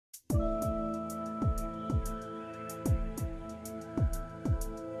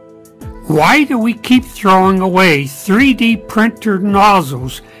Why do we keep throwing away 3D printed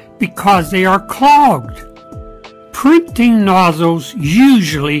nozzles? Because they are clogged. Printing nozzles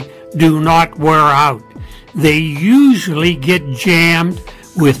usually do not wear out. They usually get jammed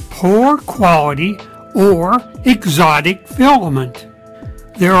with poor quality or exotic filament.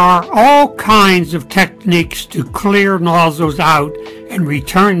 There are all kinds of techniques to clear nozzles out and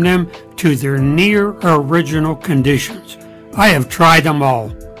return them to their near original conditions. I have tried them all.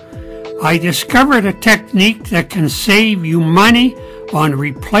 I discovered a technique that can save you money on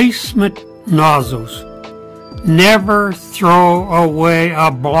replacement nozzles. Never throw away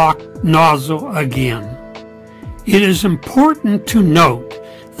a blocked nozzle again. It is important to note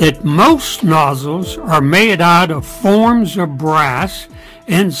that most nozzles are made out of forms of brass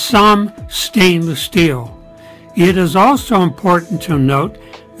and some stainless steel. It is also important to note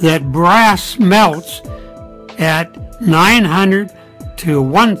that brass melts at 900 to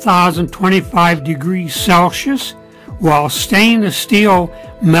 1025 degrees Celsius, while stainless steel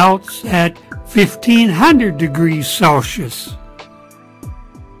melts at 1500 degrees Celsius.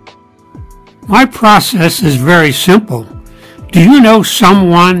 My process is very simple. Do you know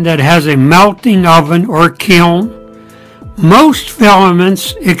someone that has a melting oven or kiln? Most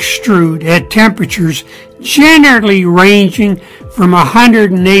filaments extrude at temperatures generally ranging from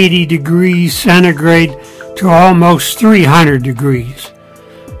 180 degrees centigrade to almost 300 degrees.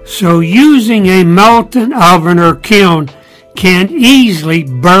 So using a melting oven or kiln can easily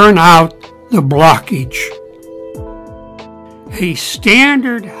burn out the blockage. A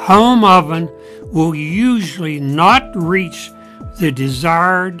standard home oven will usually not reach the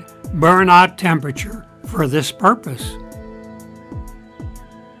desired burnout temperature for this purpose.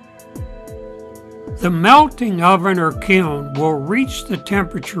 The melting oven or kiln will reach the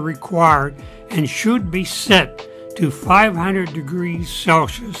temperature required and should be set to 500 degrees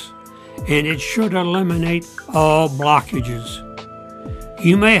Celsius, and it should eliminate all blockages.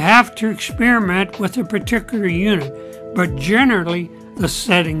 You may have to experiment with a particular unit, but generally the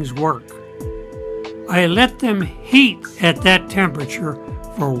settings work. I let them heat at that temperature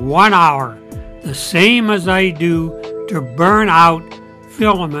for 1 hour, the same as I do to burn out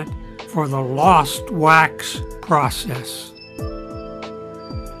filament for the lost wax process.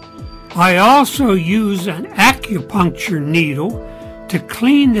 I also use an acupuncture needle to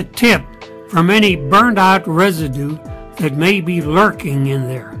clean the tip from any burned out residue that may be lurking in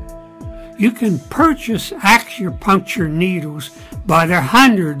there. You can purchase acupuncture needles by their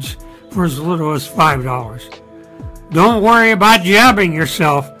hundreds for as little as $5. Don't worry about jabbing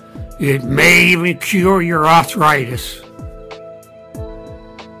yourself. It may even cure your arthritis.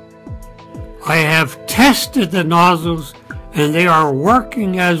 I have tested the nozzles and they are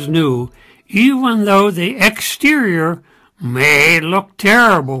working as new, even though the exterior may look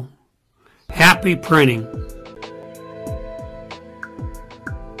terrible. Happy printing.